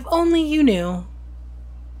 If only you knew.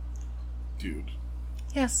 Dude.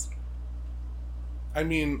 Yes. I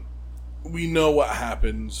mean, we know what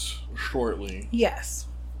happens shortly. Yes.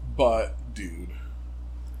 But, dude.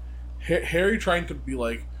 Harry trying to be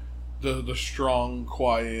like the strong,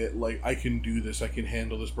 quiet, like, I can do this, I can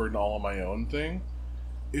handle this burden all on my own thing,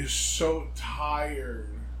 is so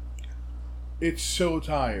tired. It's so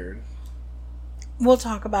tired. We'll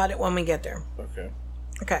talk about it when we get there. Okay.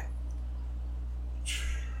 Okay. Jeez.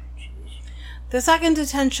 The second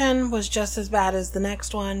detention was just as bad as the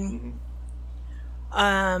next one.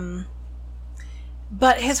 Mm-hmm.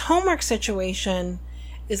 But his homework situation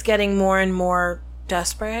is getting more and more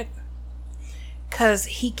desperate because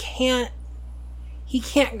he can't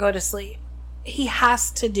go to sleep. He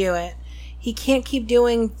has to do it. He can't keep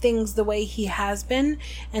doing things the way he has been,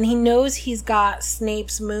 and he knows he's got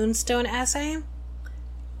Snape's Moonstone essay,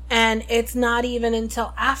 and it's not even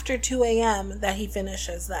until after 2 a.m. that he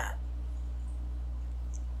finishes that.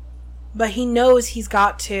 But he knows he's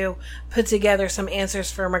got to put together some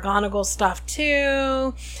answers for McGonagall stuff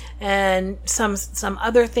too, and some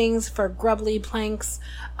other things for Grubbly Plank's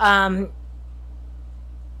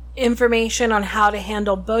information on how to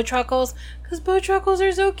handle Bowtruckles, because Bowtruckles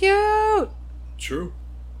are so cute. True.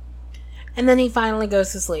 And then he finally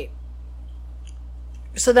goes to sleep.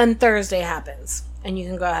 So then Thursday happens, and you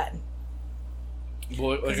can go ahead.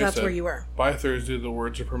 Well, like I that's said, where you were. By Thursday, the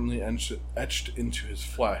words are permanently etched into his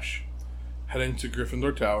flesh. Heading to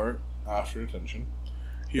Gryffindor Tower after detention,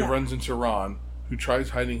 he runs into Ron, who tries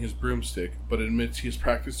hiding his broomstick, but admits he is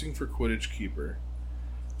practicing for Quidditch keeper,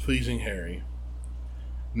 pleasing Harry.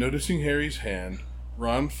 Noticing Harry's hand,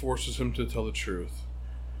 Ron forces him to tell the truth.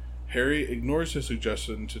 Harry ignores his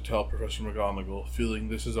suggestion to tell Professor McGonagall, feeling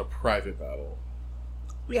this is a private battle.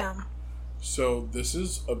 Yeah. So this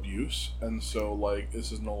is abuse, and so, like,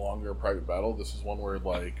 this is no longer a private battle. This is one where,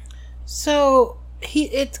 like... So,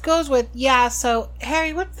 it goes with, so,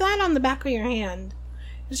 Harry, what's that on the back of your hand?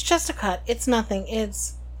 It's just a cut. It's nothing.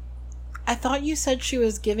 I thought you said she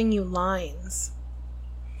was giving you lines.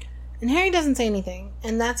 And Harry doesn't say anything.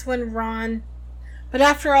 And that's when Ron... But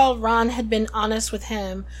after all, Ron had been honest with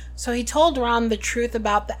him, so he told Ron the truth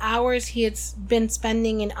about the hours he had been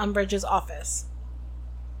spending in Umbridge's office.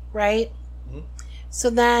 Right? Mm-hmm. So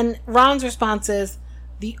then Ron's response is,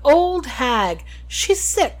 "The old hag, she's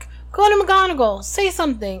sick. Go to McGonagall, say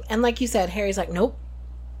something." And like you said, Harry's like, "Nope.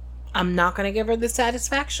 I'm not going to give her the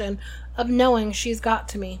satisfaction of knowing she's got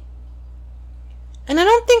to me." And I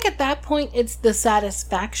don't think at that point it's the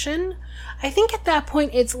satisfaction. I think at that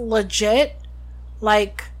point it's legit.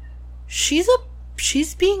 Like, she's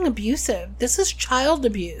being abusive. This is child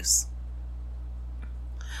abuse.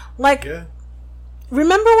 Like,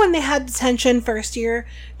 remember when they had detention first year?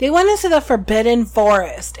 They went into the Forbidden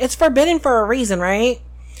Forest. It's forbidden for a reason, right?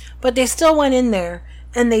 But they still went in there,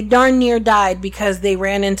 and they darn near died because they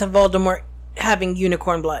ran into Voldemort having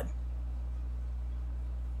unicorn blood.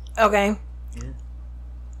 Okay? Mm.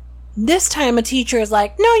 This time a teacher is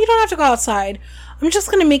like, "No, you don't have to go outside. I'm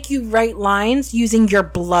just going to make you write lines using your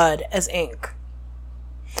blood as ink.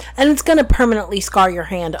 And it's going to permanently scar your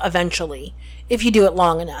hand eventually, if you do it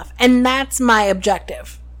long enough. And that's my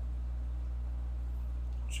objective."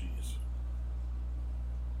 Jeez.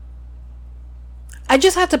 I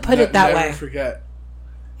just have to put it that way. Never forget.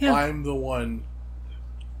 Yeah. I'm the one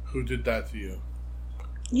who did that to you.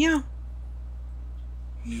 Yeah.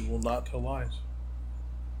 You will not tell lies.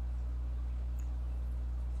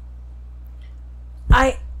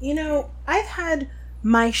 I've had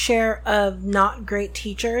my share of not great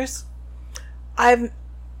teachers. I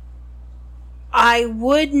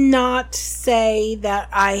would not say that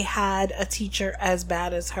I had a teacher as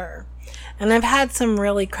bad as her. And I've had some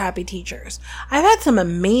really crappy teachers. I've had some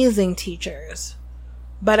amazing teachers,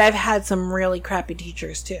 but I've had some really crappy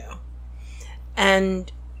teachers too. And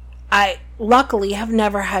I luckily have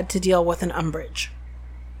never had to deal with an Umbridge.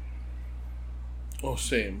 Oh,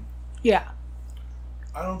 same. Yeah.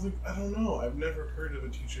 I don't know. I've never heard of a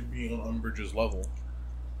teacher being on Umbridge's level.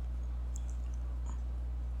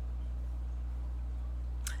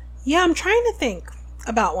 Yeah, I'm trying to think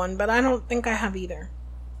about one, but I don't think I have either.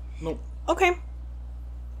 Nope. Okay.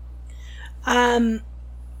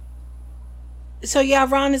 So yeah,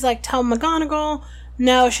 Ron is like, tell McGonagall.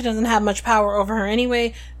 No, she doesn't have much power over her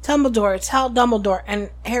anyway. Tell Dumbledore. And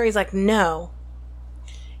Harry's like, no.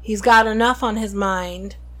 He's got enough on his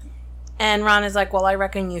mind. And Ron is like, well, I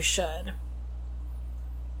reckon you should.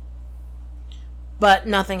 But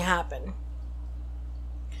nothing happened.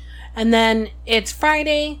 And then it's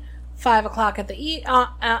Friday, 5 o'clock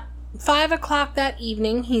 5 o'clock that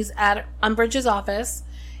evening. He's at Umbridge's office.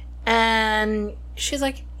 And she's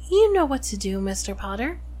like, you know what to do, Mr.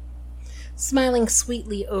 Potter. Smiling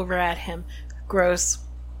sweetly over at him. Gross.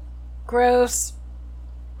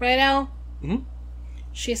 Right, Al? Mm-hmm.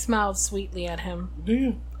 She smiled sweetly at him. Do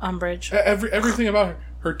you? Umbridge. Everything about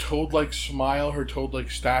her toad-like smile, her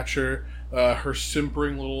toad-like stature, her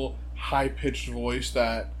simpering little high-pitched voice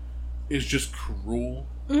that is just cruel.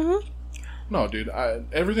 Mm-hmm. No, dude.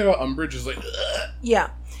 Everything about Umbridge is like... Ugh. Yeah.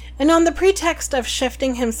 And on the pretext of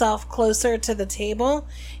shifting himself closer to the table,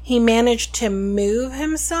 he managed to move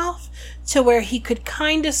himself to where he could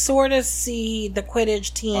kind of sort of see the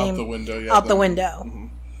Quidditch team Out the window, yeah. Out the window. Mm-hmm.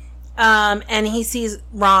 And he sees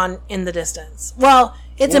Ron in the distance. Well,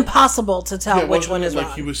 it's impossible to tell which one is like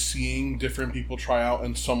Ron. He was seeing different people try out,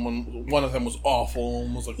 and one of them was awful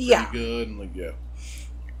and was like pretty good, and like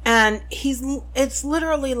And it's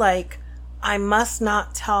literally like, I must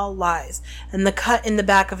not tell lies. And the cut in the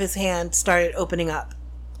back of his hand started opening up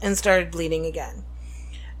and started bleeding again.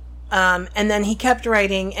 And then he kept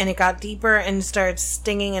writing, and it got deeper and started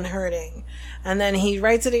stinging and hurting. And then he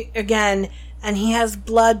writes it again, and he has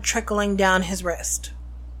blood trickling down his wrist.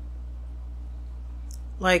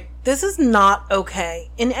 Like, this is not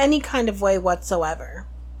okay in any kind of way whatsoever.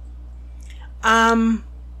 Yeah.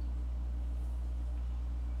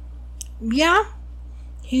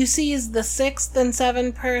 He sees the 6th and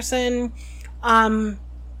 7th person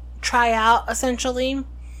try out, essentially.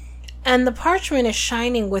 And the parchment is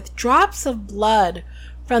shining with drops of blood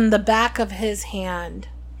from the back of his hand.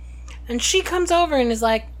 And she comes over and is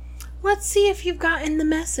like, let's see if you've gotten the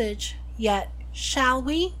message yet, shall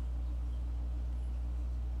we?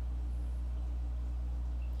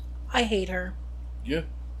 I hate her. Yeah.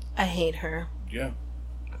 I hate her. Yeah.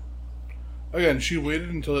 Again, she waited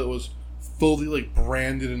until it was fully, like,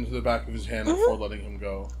 branded into the back of his hand before letting him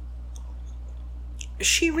go.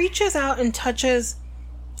 She reaches out and touches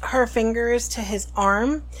her fingers to his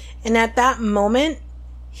arm, and at that moment,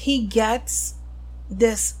 he gets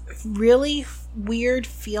this really weird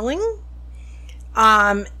feeling.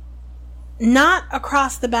 Not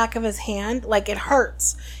across the back of his hand, like it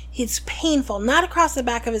hurts. It's painful, not across the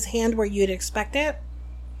back of his hand where you'd expect it,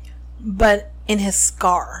 but in his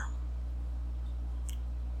scar.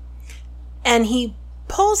 And he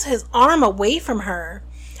pulls his arm away from her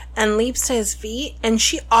and leaps to his feet, and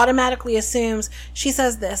she automatically assumes, she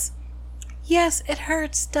says this, yes, it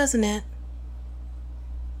hurts, doesn't it?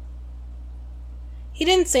 He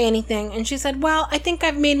didn't say anything, and she said, well, I think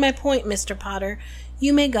I've made my point, Mr. Potter.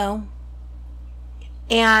 You may go.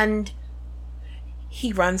 And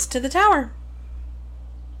he runs to the tower.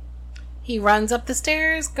 He runs up the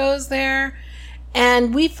stairs, goes there,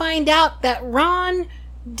 and we find out that Ron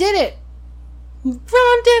did it.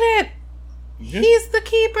 Ron did it! Yeah. He's the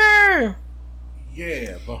keeper!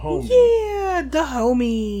 Yeah, the homie. Yeah, the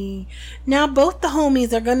homie. Now both the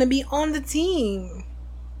homies are gonna be on the team.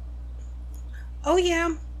 Oh,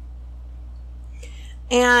 yeah.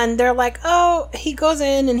 And they're like, oh, he goes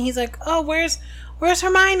in and he's like, oh, where's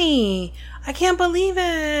Hermione? I can't believe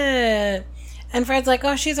it. And Fred's like,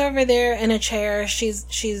 oh, she's over there in a chair.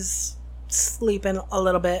 She's sleeping a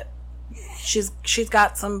little bit. She's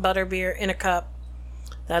got some butterbeer in a cup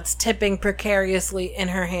that's tipping precariously in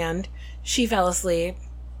her hand. She fell asleep.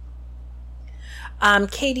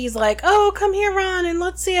 Katie's like, oh, come here, Ron, and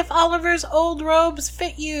let's see if Oliver's old robes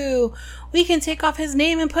fit you. We can take off his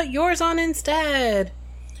name and put yours on instead.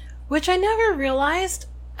 Which I never realized,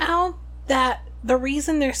 Al, that the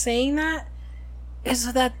reason they're saying that is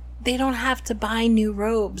so that they don't have to buy new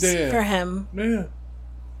robes for him. Yeah.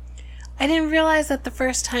 I didn't realize that the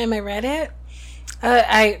first time I read it.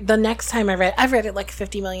 The next time I've read it like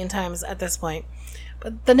 50 million times at this point.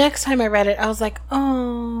 But the next time I read it, I was like,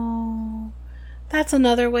 oh, that's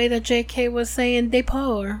another way that J.K. was saying they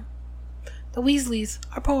poor. The Weasleys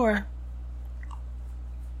are poor.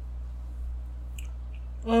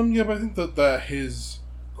 Yeah, but I think that his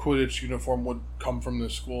Quidditch uniform would come from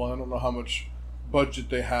this school. I don't know how much budget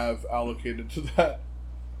they have allocated to that.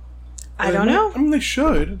 I don't know. I mean, they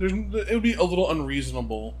should. It would be a little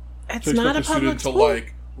unreasonable to not a public student to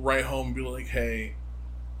like write home and be like, "Hey,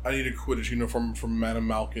 I need a Quidditch uniform from Madame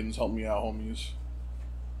Malkin's. Help me out, homies."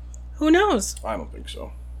 Who knows? I don't think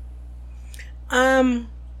so. And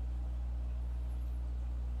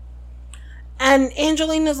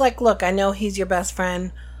Angelina's like, look, I know he's your best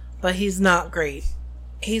friend, but he's not great.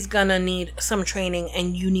 He's gonna need some training,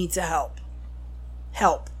 and you need to help.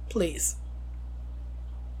 Help, please.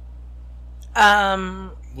 A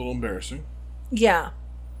little embarrassing. Yeah.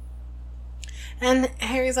 And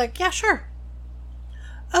Harry's like, yeah, sure.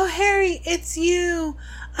 Oh, Harry, it's you.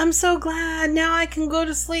 I'm so glad. Now I can go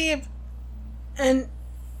to sleep. And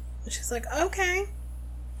she's like, okay.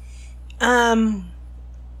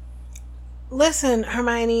 Listen,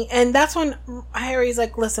 Hermione. And that's when Harry's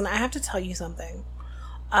like, listen, I have to tell you something.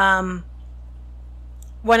 When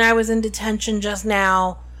I was in detention just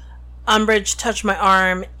now, Umbridge touched my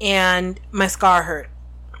arm and my scar hurt.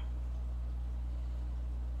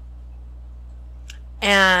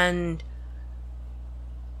 And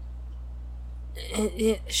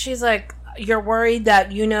she's like, you're worried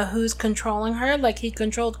that you know who's controlling her, like he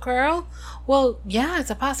controlled Quirrell? Well, yeah, it's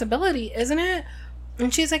a possibility, isn't it?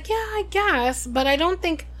 And she's like, yeah, I guess, but I don't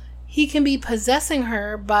think he can be possessing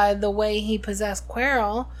her by the way he possessed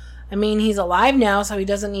Quirrell. I mean, he's alive now, so he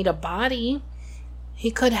doesn't need a body. He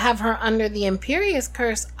could have her under the Imperius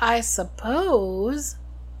curse, I suppose.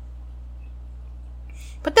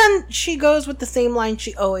 But then she goes with the same line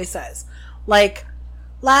she always says. Like,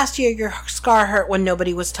 last year your scar hurt when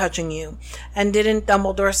nobody was touching you. And didn't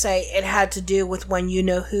Dumbledore say it had to do with when you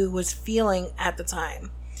know who was feeling at the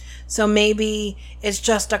time? So maybe it's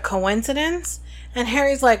just a coincidence? And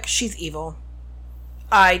Harry's like, she's evil.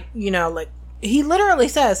 He literally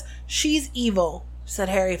says, she's evil, said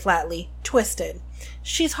Harry flatly, twisted.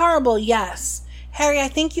 She's horrible, yes. Harry, I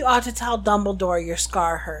think you ought to tell Dumbledore your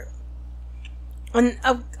scar hurt. And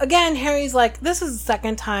again, Harry's like, this is the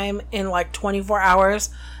second time in like 24 hours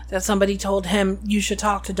that somebody told him you should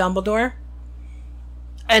talk to Dumbledore.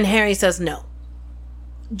 And Harry says no.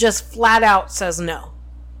 Just flat out says no.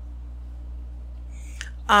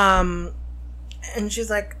 And she's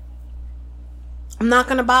like, I'm not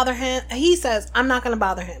going to bother him. He says, I'm not going to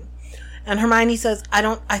bother him. And Hermione says,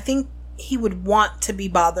 I think he would want to be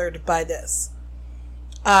bothered by this.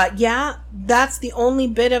 Yeah, that's the only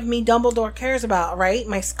bit of me Dumbledore cares about, right?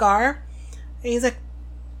 My scar. And he's like,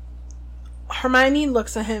 Hermione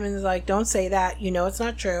looks at him and is like, don't say that. You know it's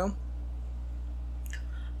not true.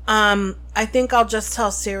 I think I'll just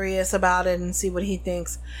tell Sirius about it and see what he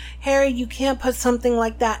thinks. Harry, you can't put something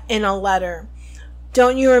like that in a letter.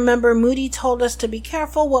 Don't you remember Moody told us to be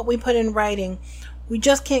careful what we put in writing? We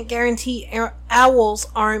just can't guarantee owls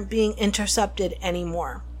aren't being intercepted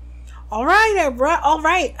anymore. All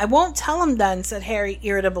right. I won't tell him then, said Harry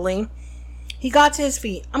irritably. He got to his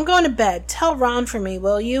feet. I'm going to bed. Tell Ron for me,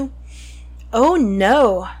 will you? Oh,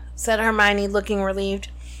 no, said Hermione, looking relieved.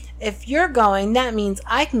 If you're going, that means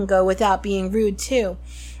I can go without being rude, too.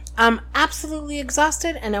 I'm absolutely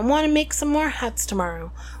exhausted, and I want to make some more hats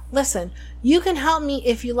tomorrow. Listen, you can help me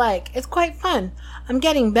if you like. It's quite fun. I'm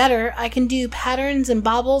getting better. I can do patterns and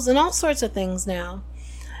baubles and all sorts of things now.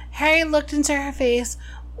 Harry looked into her face,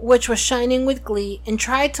 which was shining with glee, and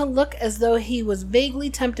tried to look as though he was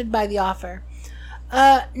vaguely tempted by the offer.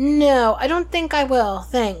 No, I don't think I will,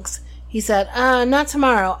 thanks, he said. Not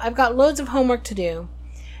tomorrow. I've got loads of homework to do.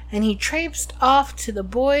 And he traipsed off to the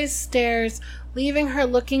boys' stairs, leaving her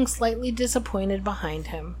looking slightly disappointed behind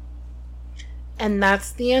him. And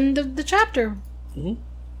that's the end of the chapter. Mm-hmm.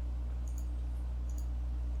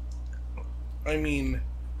 I mean,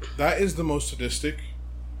 that is the most sadistic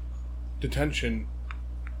detention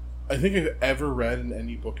I think I've ever read in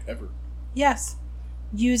any book ever. Yes.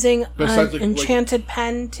 Using besides, an enchanted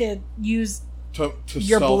pen to use to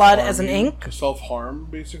your blood as an ink? To self-harm,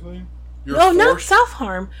 basically? Not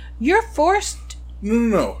self-harm. You're forced...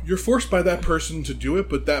 No. You're forced by that person to do it,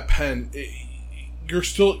 but that pen, you're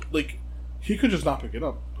still, like... He could just not pick it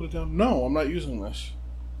up. Put it down. No, I'm not using this.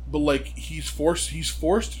 But, like, he's forced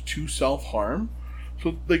to self-harm.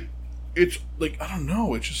 So, like, it's, like, I don't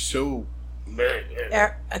know. It's just so...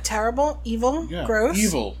 A terrible, evil, yeah, gross.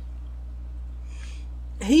 Evil.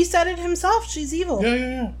 He said it himself. She's evil.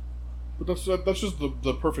 Yeah. But that's just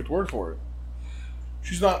the perfect word for it.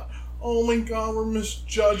 She's not, oh my god, we're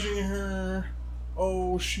misjudging her.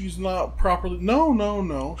 Oh, she's not properly...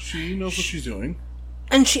 No. She knows what she's doing.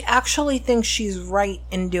 And she actually thinks she's right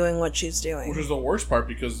in doing what she's doing. Which is the worst part,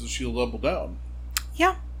 because she'll double down.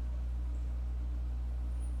 Yeah.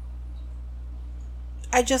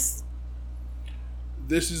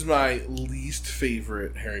 This is my least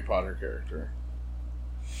favorite Harry Potter character.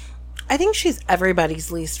 I think she's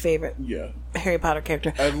everybody's least favorite Harry Potter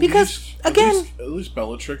character. At least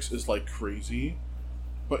Bellatrix is, like, crazy,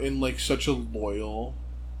 but in, like, such a loyal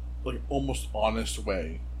like almost honest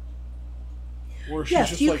way. Where she's Yes,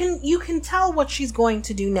 just you can tell what she's going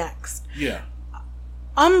to do next. Yeah.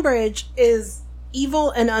 Umbridge is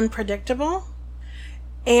evil and unpredictable,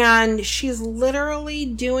 and she's literally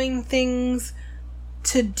doing things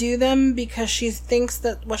to do them because she thinks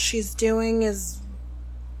that what she's doing is...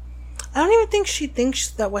 I don't even think she thinks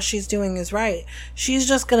that what she's doing is right. She's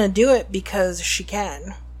just gonna do it because she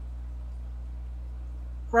can.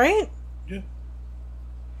 Right? Yeah.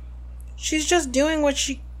 She's just doing what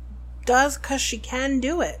she does because she can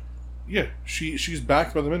do it. Yeah, she's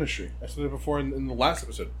backed by the Ministry. I said it before in the last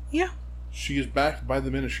episode. Yeah. She is backed by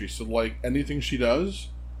the Ministry, so like anything she does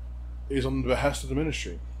is on the behest of the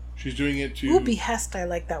Ministry. She's doing it to... Ooh, behest, I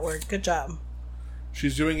like that word. Good job.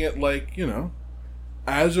 She's doing it like, you know,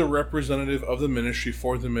 as a representative of the Ministry,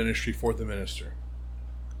 for the Minister.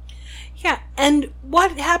 Yeah, and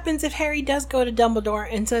what happens if Harry does go to Dumbledore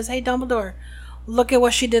and says, "Hey, Dumbledore, look at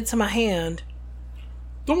what she did to my hand"?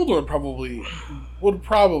 Dumbledore would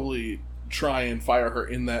probably try and fire her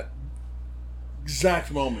in that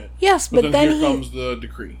exact moment. Yes, but then here comes the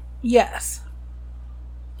decree. Yes.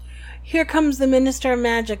 Here comes the Minister of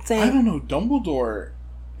Magic saying... I don't know, Dumbledore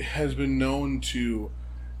has been known to...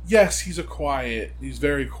 Yes, he's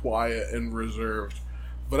very quiet and reserved,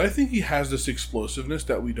 but I think he has this explosiveness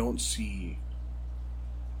that we don't see.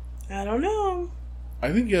 I don't know.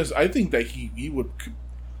 I think that he would...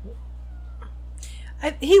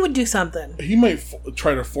 He would do something. He might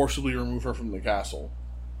try to forcibly remove her from the castle.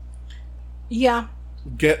 Yeah.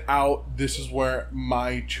 Get out. This is where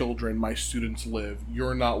my children, my students live.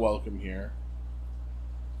 You're not welcome here.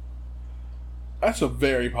 That's a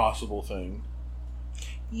very possible thing.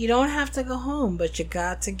 You don't have to go home, but you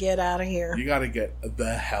got to get out of here. You got to get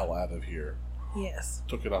the hell out of here. Yes.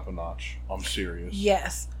 Took it up a notch. I'm serious.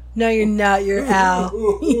 Yes. No, you're not. You're Al.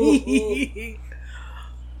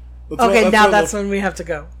 That's when we have to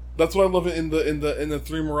go. That's what I love it in the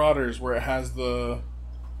Three Marauders, where it has the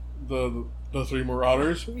Three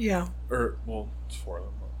Marauders. Yeah. It's four of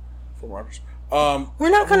them. 4 Marauders.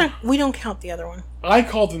 We don't count the other one. I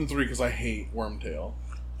called them 3 because I hate Wormtail.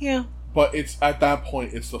 Yeah. But it's at that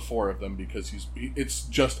point it's the 4 of them because it's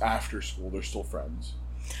just after school. They're still friends.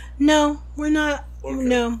 No, we're not. Okay.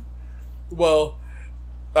 No. Well,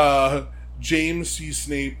 James sees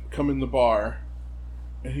Snape come in the bar,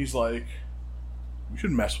 and he's like, "We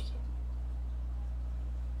should mess with him."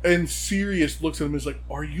 And Sirius looks at him and is like,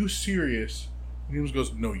 "Are you serious?" And James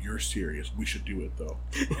goes, "No, you're serious. We should do it, though."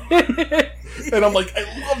 And I'm like, I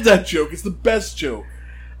love that joke. It's the best joke.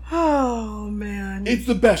 Oh, man. It's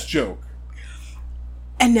the best joke.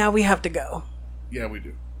 And now we have to go. Yeah, we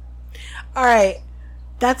do. All right.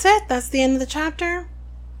 That's it. That's the end of the chapter.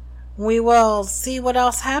 We will see what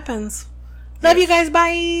else happens. Love you guys.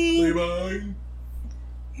 Bye. Bye.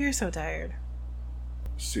 You're so tired.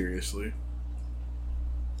 Seriously.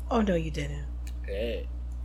 Oh, no, you didn't. Hey.